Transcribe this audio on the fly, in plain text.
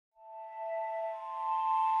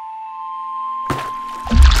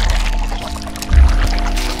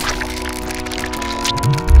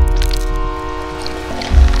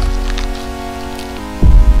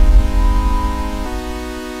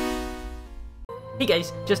Hey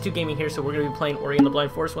guys, JustitudeGaming here, so we're going to be playing Ori and the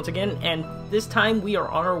Blind Forest once again, and this time we are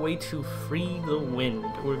on our way to free the wind.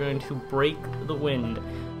 We're going to break the wind.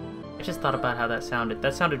 I just thought about how that sounded.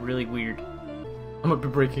 That sounded really weird. I'm going to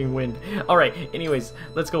be breaking wind. Alright, anyways,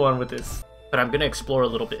 let's go on with this. But I'm going to explore a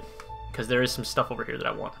little bit, because there is some stuff over here that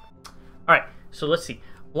I want. Alright, so let's see.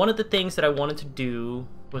 One of the things that I wanted to do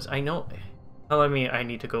was, I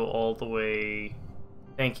need to go all the way.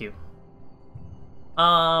 Thank you.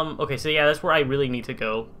 Okay, so yeah, that's where I really need to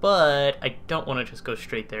go, but I don't want to just go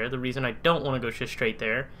straight there. The reason I don't want to go just straight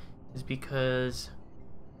there is because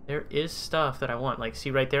there is stuff that I want. Like, see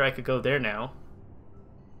right there, I could go there now.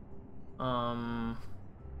 And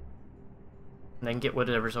then get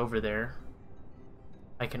whatever's over there.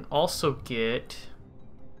 I can also get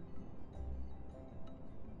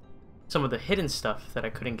some of the hidden stuff that I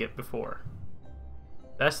couldn't get before.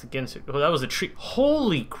 That's the Ginsu. Oh, that was a tree.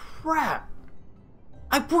 Holy crap!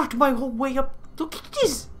 I worked my whole way up. Look at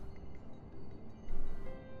this!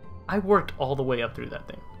 I worked all the way up through that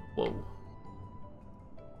thing. Whoa.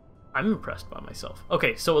 I'm impressed by myself.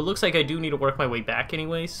 Okay, so it looks like I do need to work my way back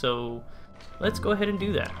anyway, so let's go ahead and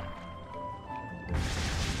do that.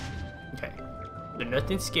 Okay. There's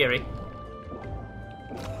nothing scary.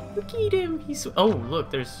 Look at him. He's... Oh,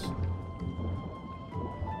 look, there's...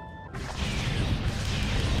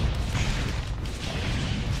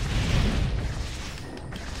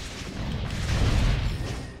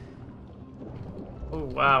 Oh,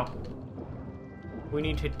 wow. We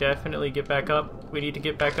need to definitely get back up. We need to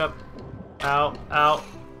get back up. Ow, ow.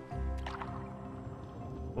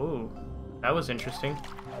 Ooh, that was interesting.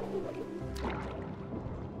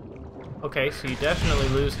 Okay, so you definitely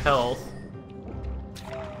lose health.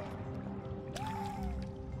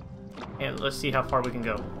 And let's see how far we can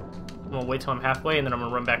go. I'm gonna wait till I'm halfway and then I'm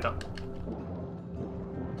gonna run back up.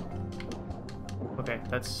 Okay,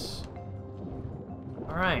 that's...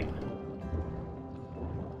 Alright.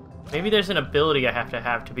 Maybe there's an ability I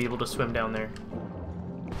have to be able to swim down there.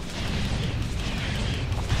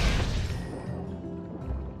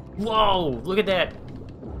 Whoa! Look at that!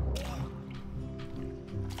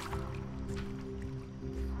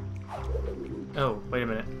 Oh, wait a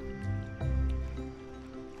minute.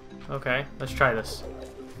 Okay, let's try this.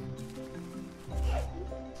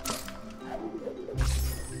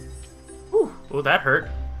 Whew! Oh, that hurt.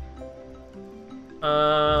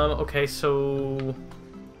 Okay, so...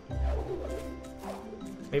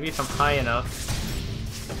 Maybe if I'm high enough.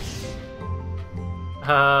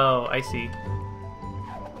 Oh, I see.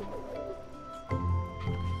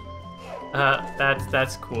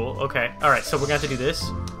 That's cool. Okay. Alright, so we're gonna have to do this.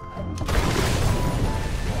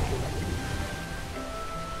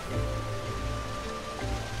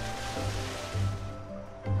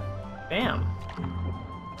 Bam.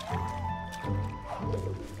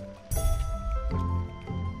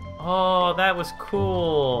 Oh, that was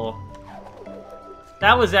cool.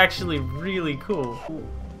 That was actually really cool.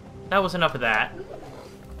 That was enough of that.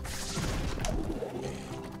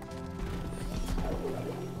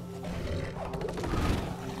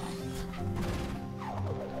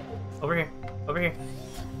 Over here. Over here.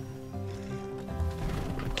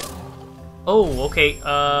 Oh, okay.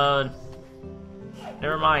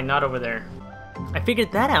 Never mind. Not over there. I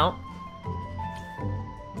figured that out.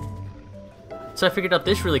 So I figured out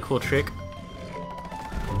this really cool trick.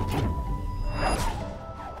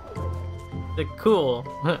 Cool.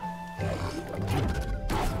 Now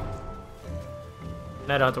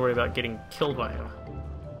I don't have to worry about getting killed by him.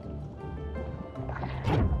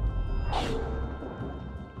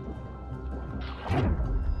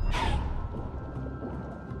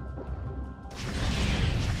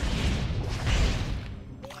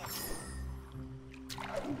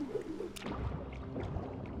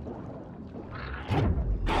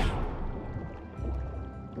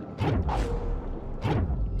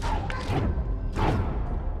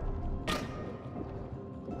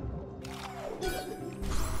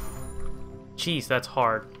 Jeez, that's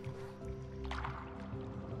hard.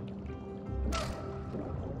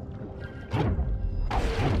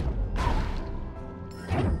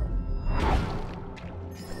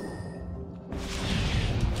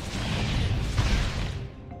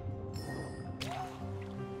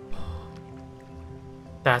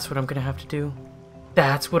 That's what I'm gonna have to do?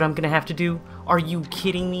 That's what I'm gonna have to do? Are you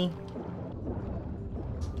kidding me?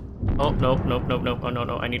 Oh, nope, nope, nope, nope. Oh, no,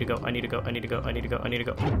 no, I need to go, I need to go, I need to go, I need to go, I need to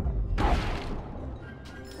go.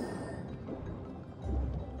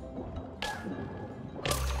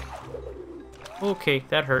 Okay,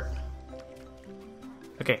 that hurt.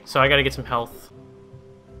 Okay, so I gotta get some health.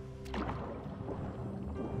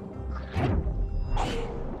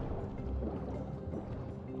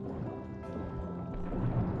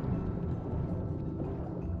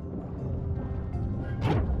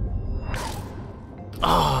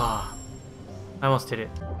 I almost did it.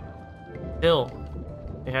 Still,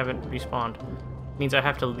 they haven't respawned. Means I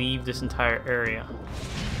have to leave this entire area.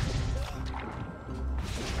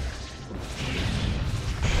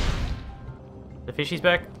 The fishy's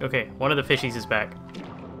back? Okay, one of the fishies is back.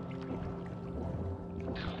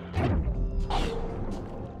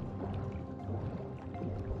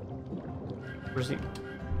 Where's he?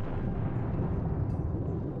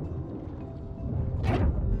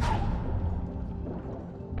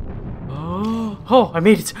 Oh, I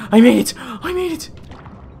made it! I made it! I made it!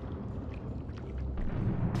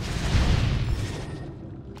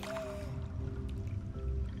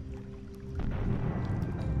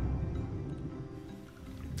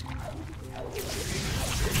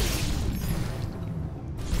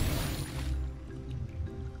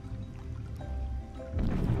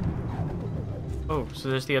 Oh, so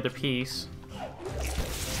there's the other piece.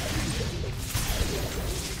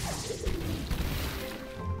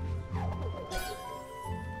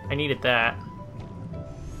 I needed that.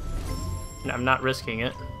 And I'm not risking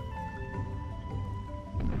it.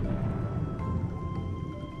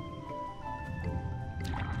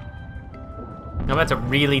 I'm about to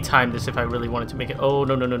really time this if I really wanted to make it. Oh,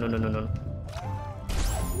 no, no, no, no, no, no, no.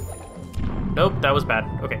 Nope, that was bad.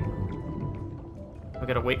 Okay. I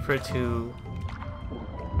gotta wait for it to...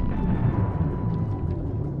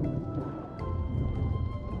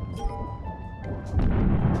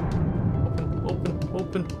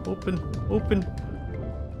 Open.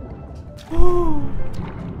 Woo.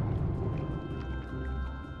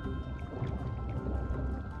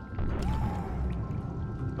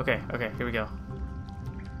 Okay, here we go.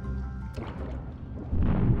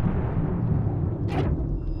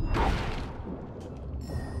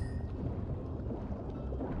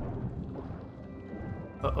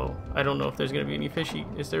 Uh-oh, I don't know if there's gonna be any fishy.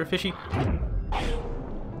 Is there a fishy?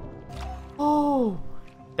 Oh,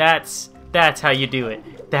 that's how you do it.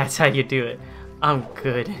 That's how you do it. I'm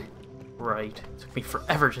good. Right. It took me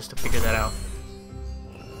forever just to figure that out.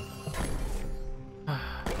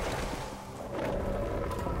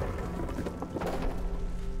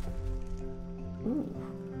 Ooh.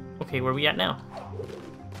 Okay, where are we at now?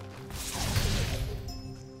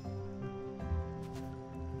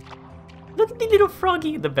 Look at the little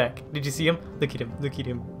froggy in the back. Did you see him? Look at him. Look at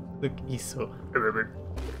him. Look, he's so...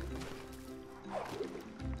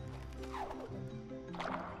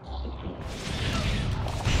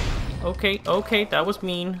 Okay, that was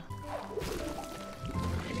mean.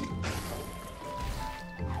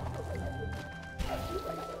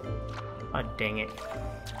 Ah, dang it.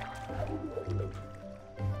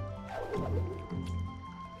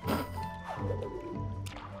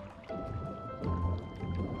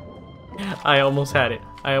 I almost had it.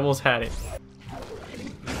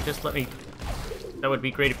 Just let me... That would be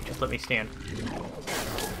great if you just let me stand.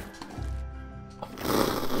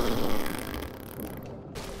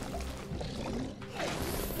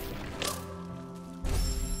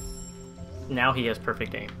 Now he has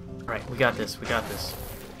perfect aim. Alright, we got this.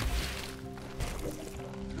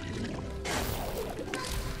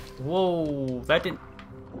 Whoa, that didn't...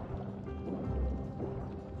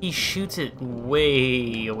 He shoots it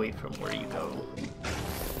way away from where you go.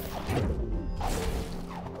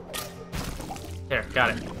 There,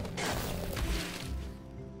 got it.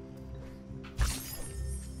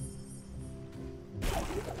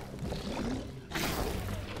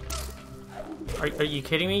 Are you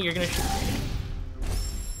kidding me? You're gonna shoot...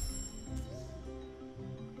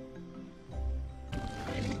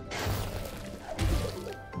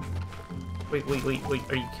 Wait,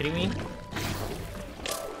 are you kidding me?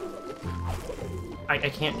 I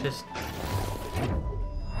can't just...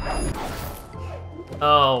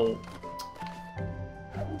 Oh.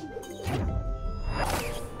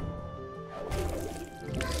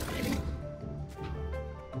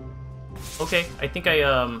 Okay, I think I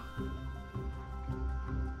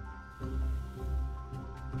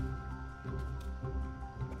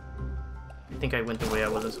went the way I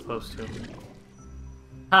wasn't supposed to.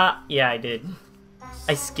 Ha! Yeah, I did.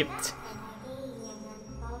 I skipped.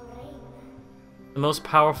 The most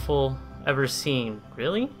powerful ever seen.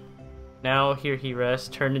 Really? Now here he rests,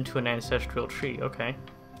 turned into an ancestral tree. Okay.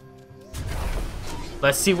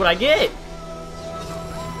 Let's see what I get!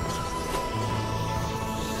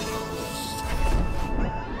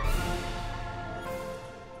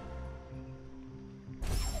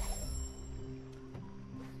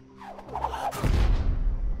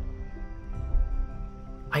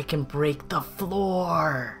 I can break the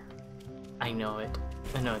floor! I know it.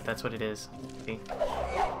 That's what it is. See?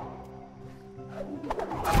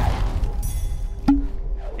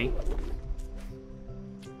 See?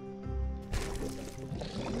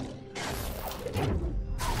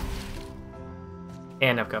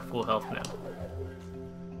 And I've got full health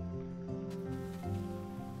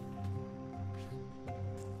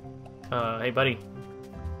now. Hey buddy.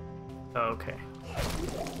 Okay.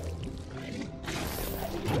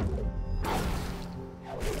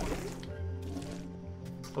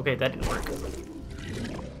 Okay, that didn't work.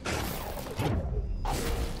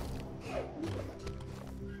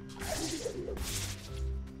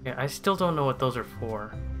 Yeah, I still don't know what those are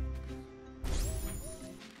for.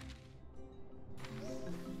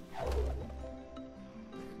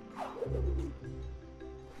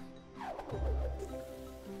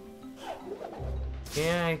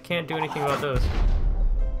 Yeah, I can't do anything about those.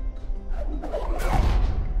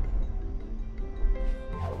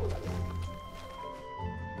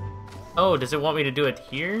 Oh, does it want me to do it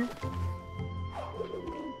here?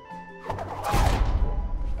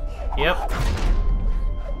 Yep.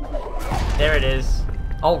 There it is.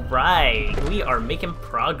 Alright, we are making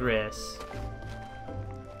progress.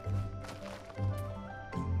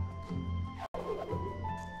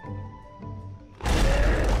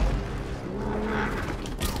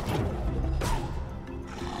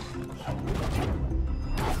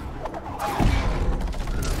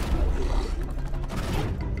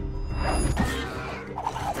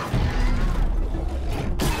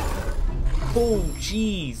 Oh,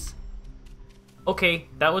 jeez. Okay,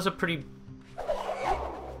 that was a pretty...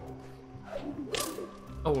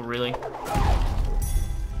 Oh, really?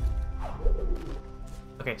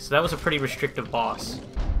 Okay, so that was a pretty restrictive boss.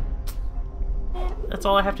 That's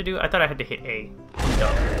all I have to do? I thought I had to hit A. I'm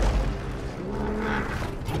dumb.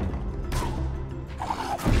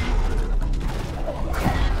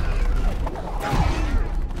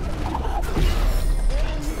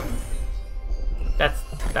 That's...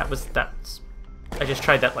 I just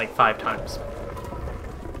tried that like 5 times.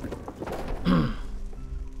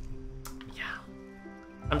 Yeah.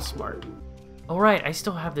 I'm smart. Alright, I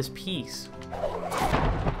still have this piece.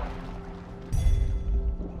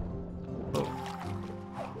 Oh.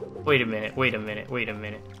 Wait a minute, wait a minute, wait a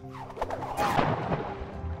minute.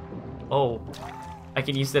 Oh. I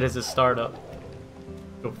can use that as a startup.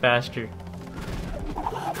 Go faster.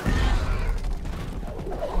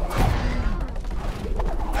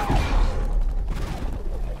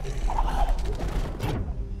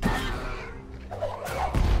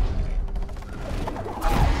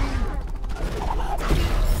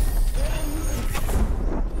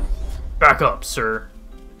 Back up, sir.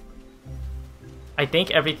 I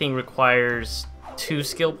think everything requires 2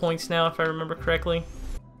 skill points now, if I remember correctly.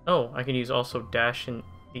 Oh, I can use also dash in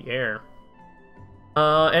the air.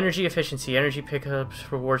 Energy efficiency. Energy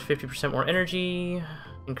pickups rewards 50% more energy.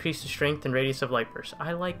 Increase the strength and radius of light burst.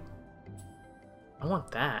 I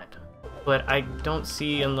want that. But I don't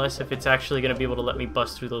see unless if it's actually going to be able to let me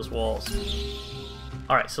bust through those walls.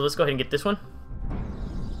 Alright, so let's go ahead and get this one.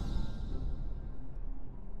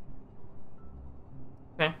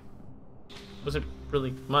 Okay. Wasn't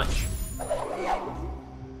really much.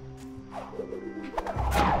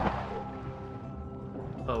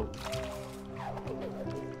 Oh.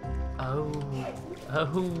 Oh.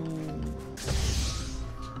 Oh.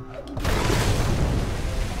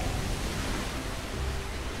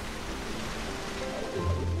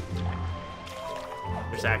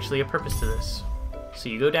 There's actually a purpose to this. So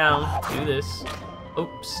you go down, do this.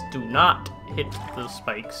 Oops, do not hit those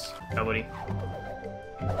spikes. Nobody.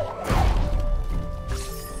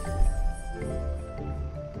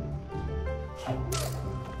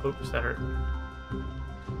 Oops, that hurt.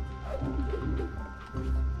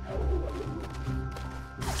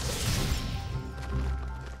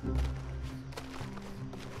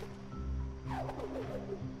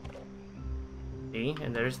 See,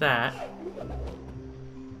 and there's that.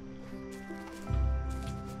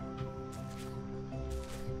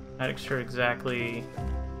 Not sure exactly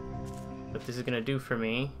what this is gonna do for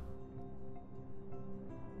me.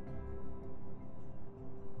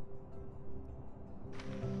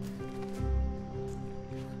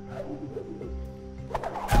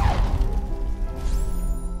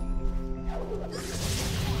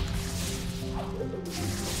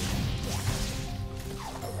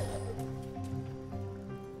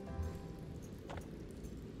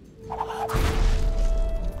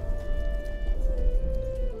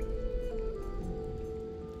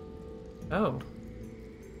 Oh.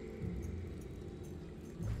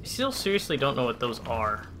 I still seriously don't know what those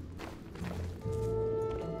are.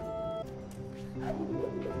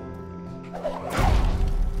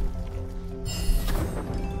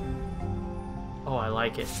 Oh, I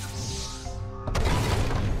like it.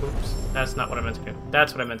 Oops, that's not what I meant to do.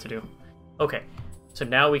 That's what I meant to do. Okay, so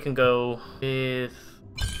now we can go with...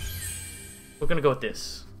 We're gonna go with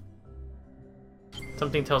this.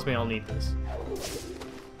 Something tells me I'll need this.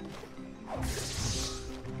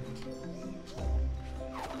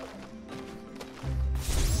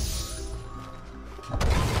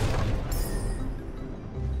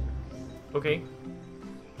 Okay.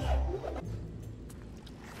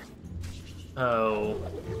 Oh.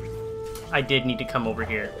 I did need to come over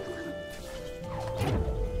here.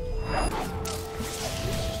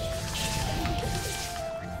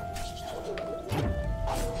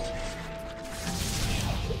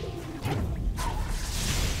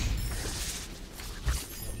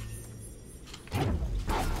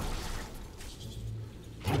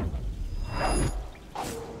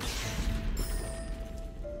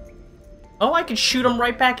 Oh, I could shoot him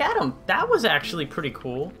right back at him. That was actually pretty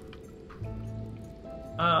cool.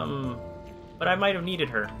 But I might have needed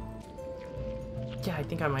her. Yeah, I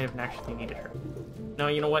think I might have actually needed her. No,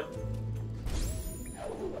 you know what?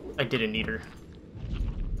 I didn't need her.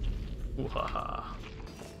 Ooh ha ha.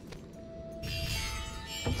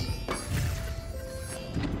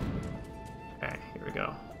 Okay, here we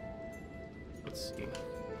go. Let's see.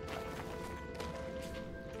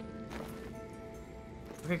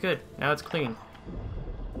 Okay, good. Now it's clean.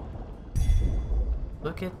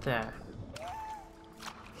 Look at that.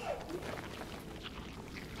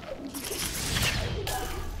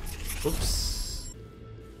 Oops.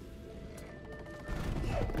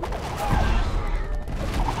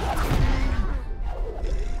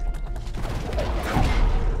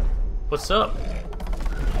 What's up?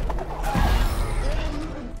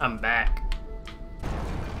 I'm back.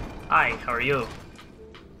 Hi, how are you?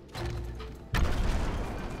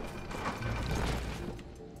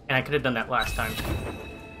 And I could have done that last time.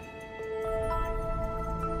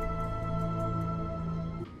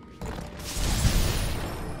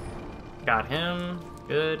 Got him.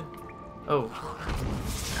 Good. Oh.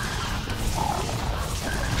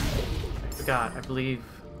 I forgot, I believe.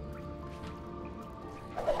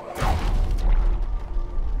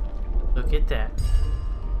 Look at that.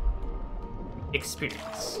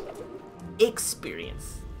 Experience.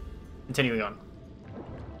 Experience. Continuing on.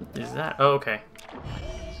 Is that? Oh, okay.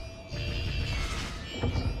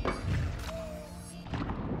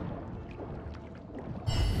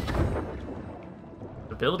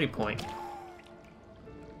 Ability point.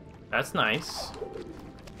 That's nice.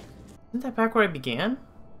 Isn't that back where I began?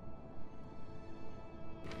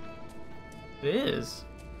 It is.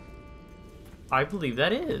 I believe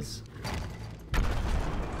that is.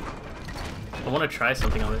 I want to try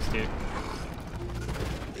something on this dude.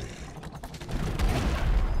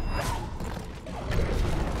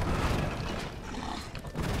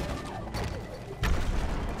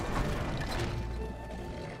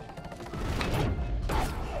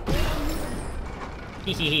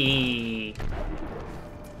 Hehehe.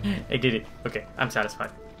 I did it. Okay, I'm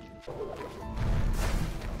satisfied.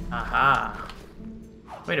 Aha.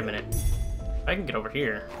 Wait a minute. I can get over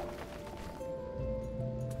here.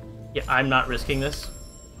 Yeah, I'm not risking this.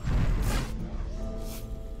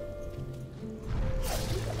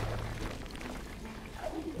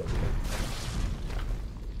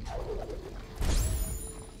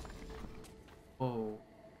 Whoa.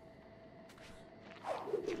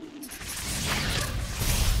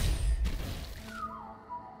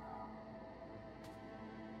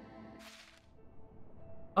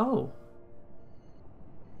 Oh.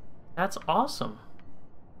 That's awesome.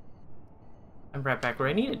 I'm right back where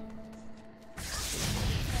I needed.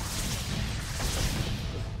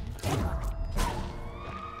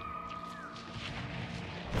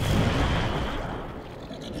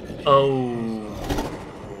 Oh.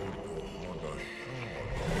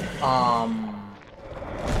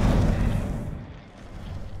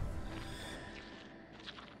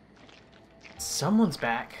 Someone's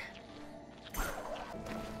back.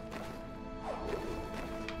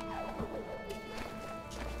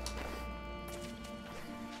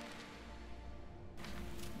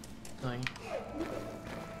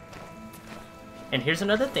 And here's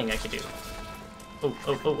another thing I could do. Oh,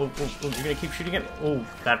 oh, oh, oh, oh, oh, you're gonna keep shooting at me? Oh,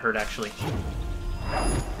 that hurt actually.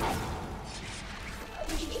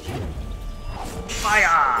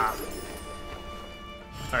 Fire!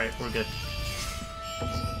 Alright, we're good.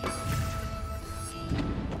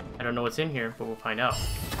 I don't know what's in here, but we'll find out.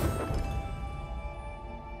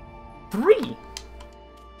 3!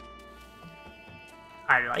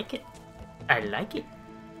 I like it. I like it.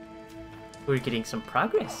 We're getting some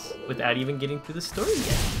progress without even getting through the story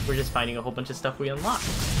yet. We're just finding a whole bunch of stuff we unlocked.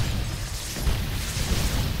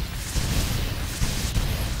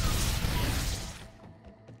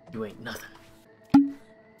 You ain't nothing.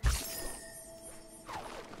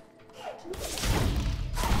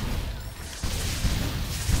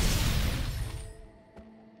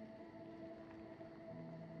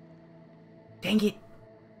 Dang it!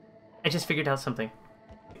 I just figured out something.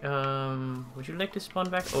 Would you like to spawn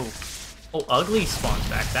back? Oh, ugly spawns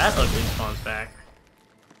back. That ugly spawns back.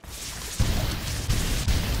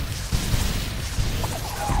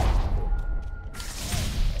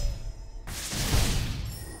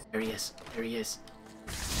 There he is. There he is.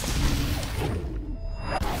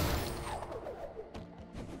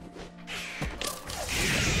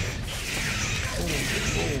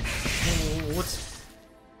 Oh, what's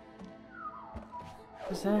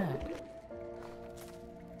that?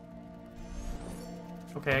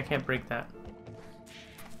 Okay, I can't break that.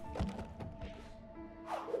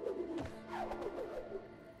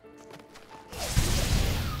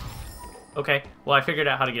 Okay, well I figured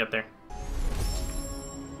out how to get up there.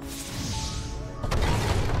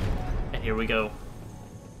 And here we go.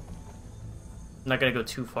 I'm not gonna go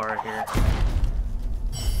too far here.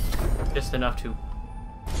 Just enough to...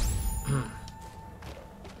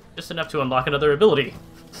 just enough to unlock another ability.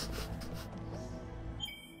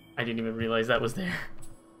 I didn't even realize that was there.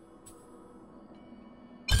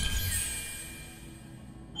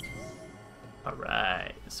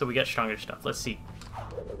 Alright, so we got stronger stuff. Let's see.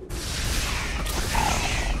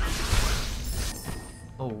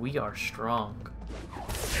 Oh, we are strong.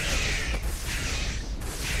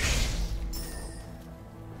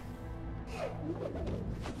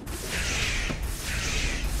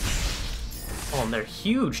 Oh, and they're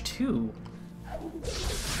huge too.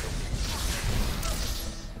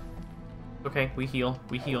 Okay, we heal.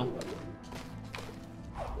 We heal.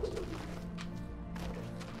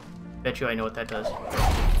 Bet you I know what that does.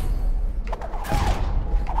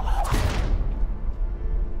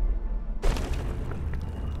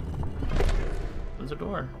 There's a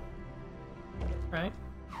door. Right.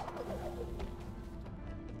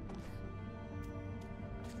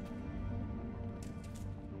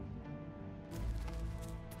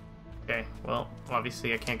 Okay, well,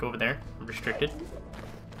 obviously I can't go over there. I'm restricted.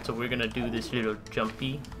 So we're gonna do this little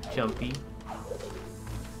jumpy.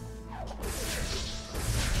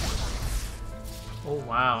 Oh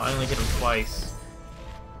wow, I only hit him twice.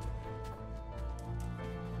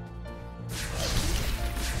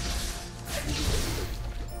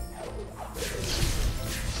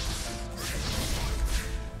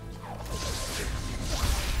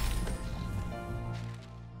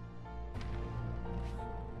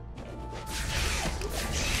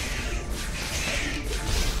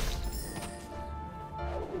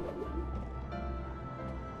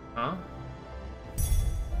 Huh?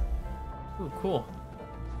 Ooh, cool.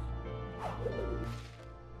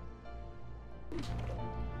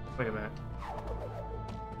 Wait a minute.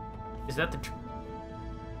 Is that the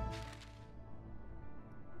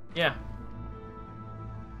yeah.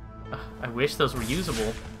 I wish those were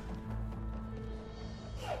usable.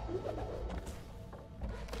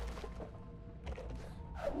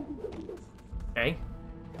 Okay.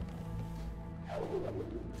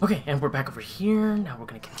 Okay, and we're back over here. Now we're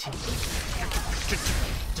gonna continue.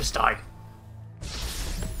 Just die.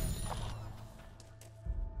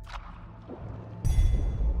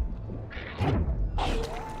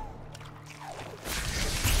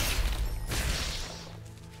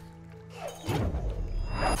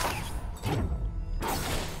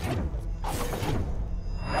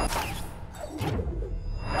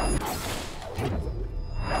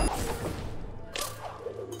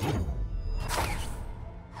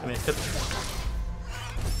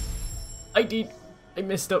 I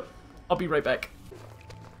messed up. I'll be right back.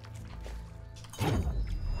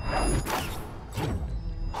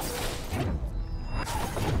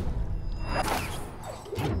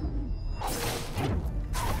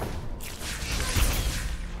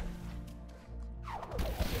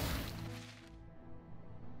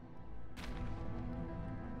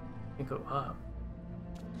 I go up.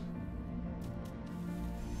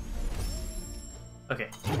 Okay,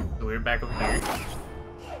 so we're back over here.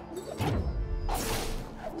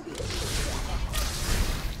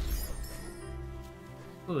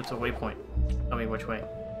 Ooh, it's a waypoint. Tell me which way.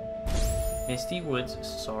 Misty Woods,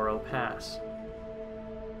 Sorrow Pass.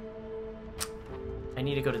 I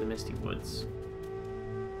need to go to the Misty Woods.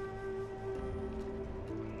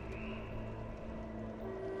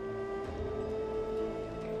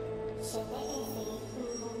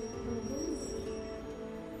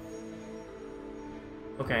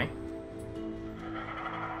 Okay.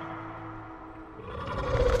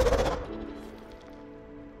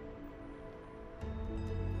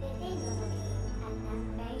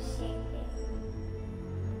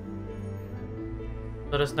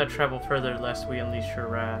 Let us not travel further lest we unleash your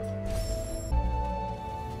wrath.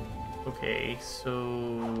 Okay,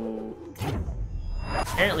 so...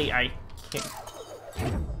 apparently I can't...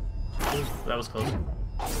 Ooh, that was close.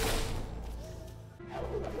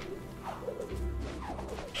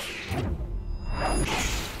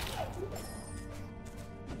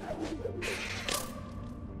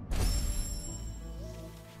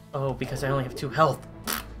 Oh, because I only have 2 health.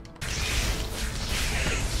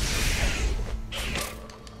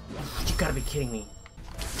 You gotta be kidding me.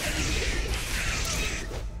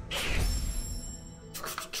 You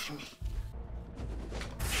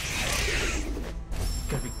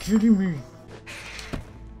gotta be kidding me. You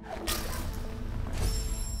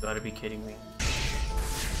gotta be kidding me.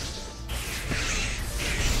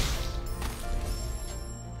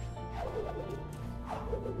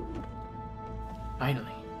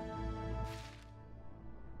 Finally.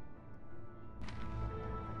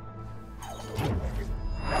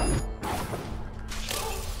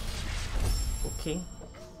 Okay.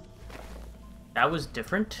 That was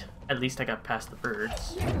different. At least I got past the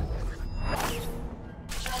birds. I'm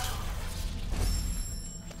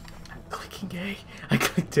clicking A. I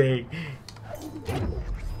clicked A.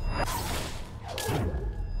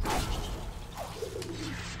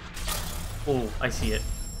 Oh, I see it.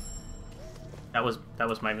 That was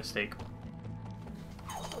my mistake.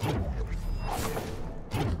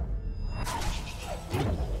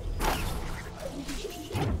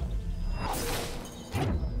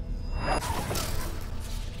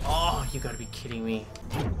 Oh, you gotta be kidding me.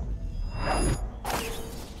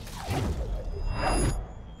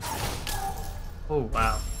 Oh,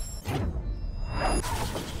 wow.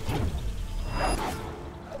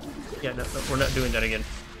 Yeah, no, we're not doing that again.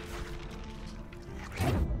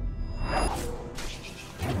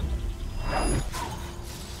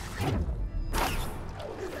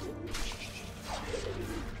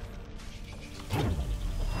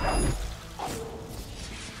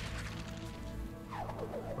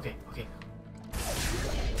 Okay, okay.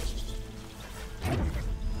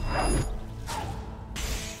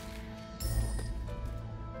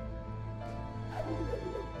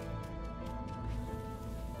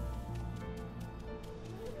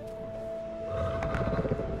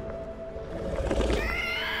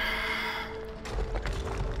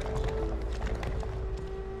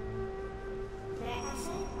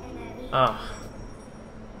 Ah.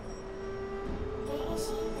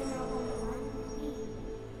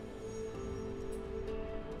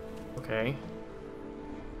 Okay.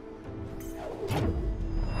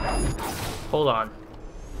 Hold on.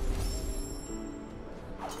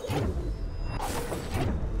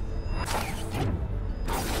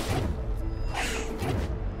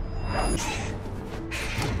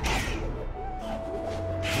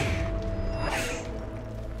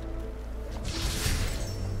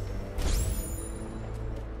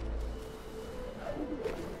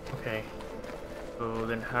 Okay. So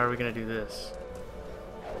then how are we gonna do this?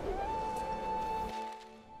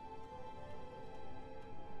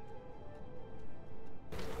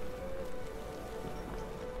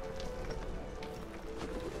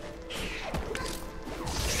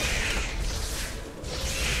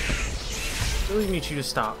 I really need you to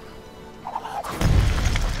stop.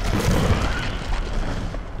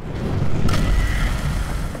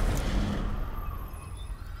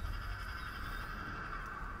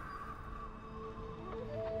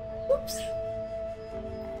 Oops.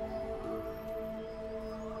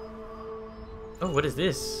 Oh, what is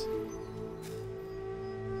this?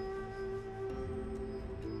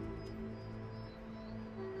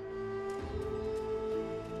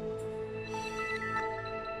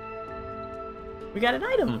 We got an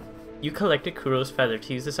item! You collected Kuro's feather.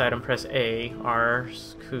 To use this item, press A.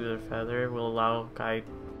 R's Kuro feather will allow guide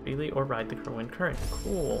freely or ride the whirlwind current.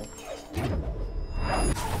 Cool.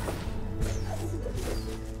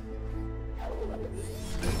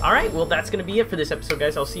 Alright, well that's gonna be it for this episode,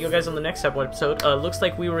 guys. I'll see you guys on the next episode. Looks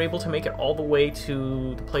like we were able to make it all the way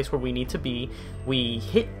to the place where we need to be. We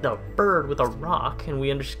hit the bird with a rock, and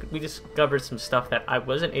we discovered some stuff that I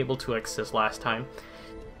wasn't able to access last time.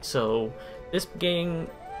 So this game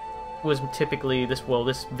was typically this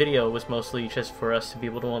video was mostly just for us to be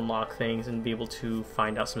able to unlock things and be able to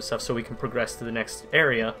find out some stuff so we can progress to the next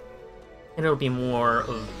area, and it'll be more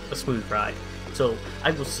of a smooth ride. So I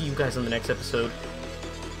will see you guys on the next episode.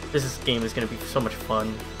 This game is going to be so much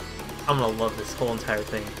fun. I'm going to love this whole entire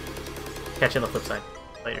thing. Catch you on the flip side.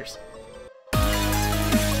 Laters.